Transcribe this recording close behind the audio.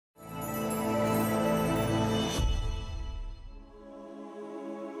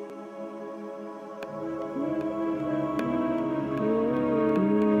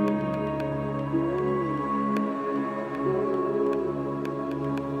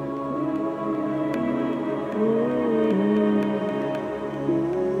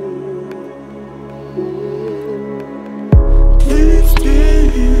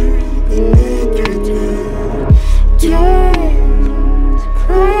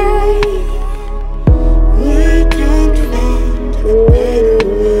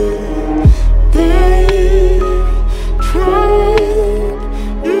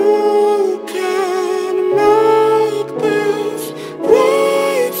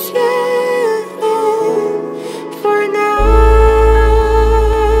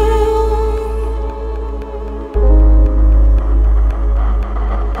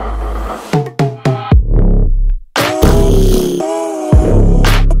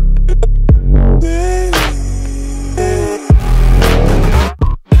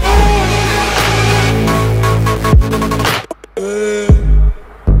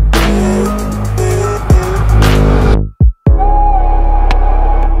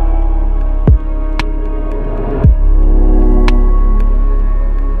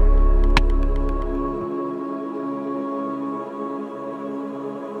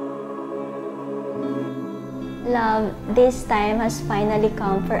this time has finally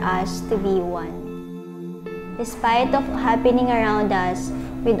come for us to be one. Despite of happening around us,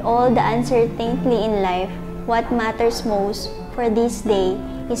 with all the uncertainty in life, what matters most for this day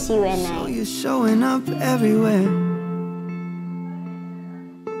is you and I. So you're showing up everywhere.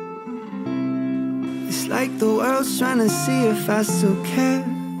 It's like the world's trying to see if I still care.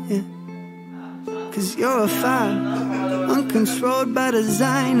 Yeah. Cause you're a fire, uncontrolled by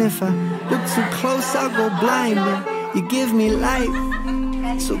design. If I look too close, I'll go blind. But you give me life,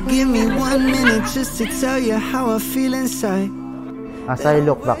 so give me 1 minute just to tell you how I feel inside. As I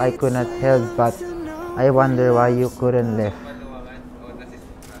look back, I could not help but I wonder why you couldn't left.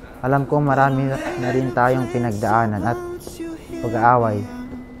 Alam ko marami na rin tayong pinagdaanan at pag-aaway,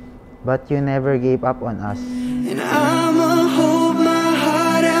 but you never gave up on us. And I'ma hold my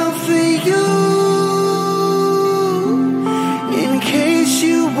heart out for you, in case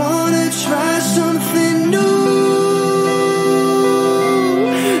you wanna try something new.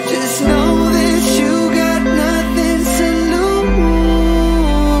 Just know that you got nothing to lose.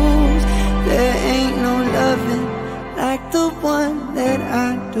 There ain't no loving like the one that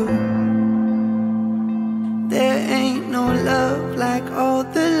I do. There ain't no love like all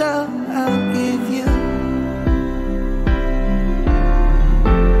the love I'll give you.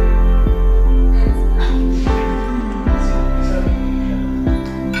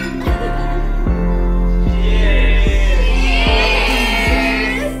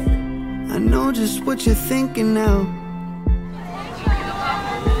 I know just what you're thinking now.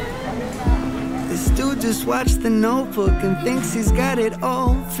 This dude just watched The Notebook and thinks he's got it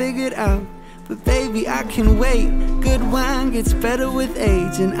all figured out. But baby, I can wait. Good wine gets better with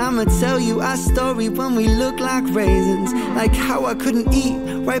age. And I'ma tell you our story when we look like raisins. Like how I couldn't eat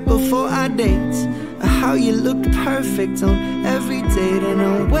right before our dates, or how you looked perfect on every date. And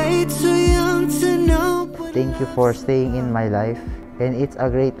I'm way too young to know. Thank you for staying in my life. And it's a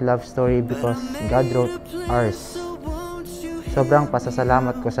great love story because God wrote ours. Sobrang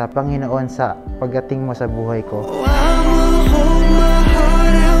pasasalamat ko sa Panginoon sa pagdating mo sa buhay ko. Oh, I'ma hold my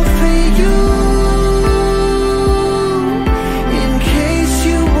heart out for you, in case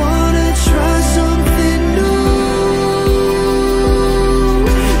you wanna try something new.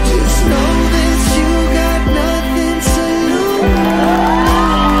 Just know that you got nothing to lose.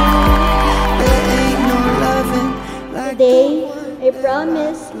 There ain't no loving like Today, I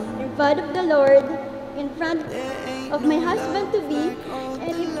promise in front of the Lord, in front of my husband-to-be,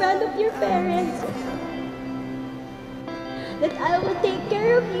 and in front of your parents, that I will take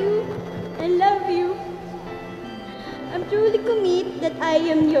care of you and love you. I'm truly committed that I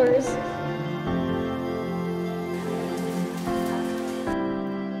am yours.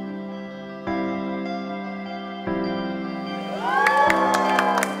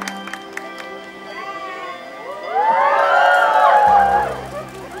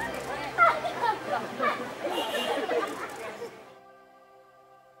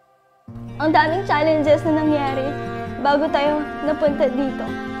 Ang daming challenges na nangyari bago tayo napunta dito.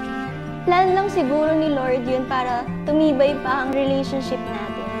 Plan lang siguro ni Lord yun para tumibay pa ang relationship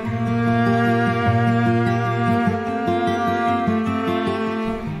natin.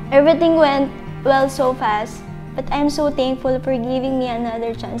 Everything went well so fast, but I'm so thankful for giving me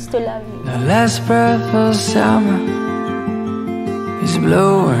another chance to love you. The last breath of summer is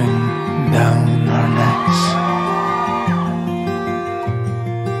blowing down our necks.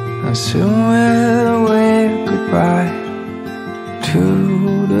 And soon we'll wave goodbye to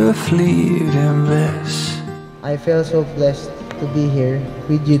the fleeting bliss. I feel so blessed to be here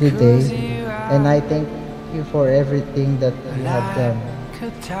with you today, and I thank you for everything that you have done.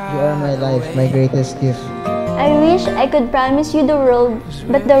 You are my life, my greatest gift. I wish I could promise you the world,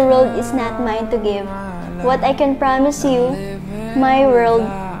 but the world is not mine to give. What I can promise you, my world,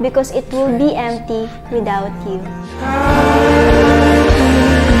 because it will be empty without you.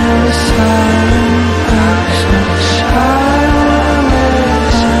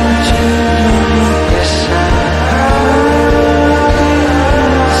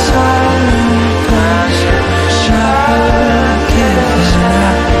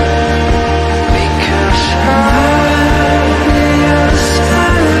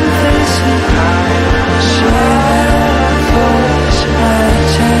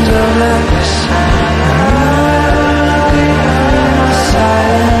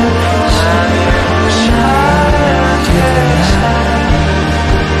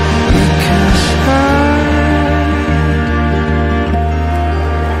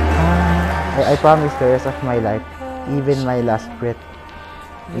 I promise the rest of my life, even my last breath,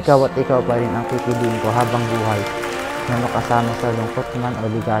 ikaw at ikaw pa rin ang pipiliin ko habang buhay, na makasama sa lungkot man o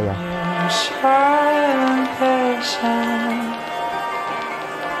ligaya. siya.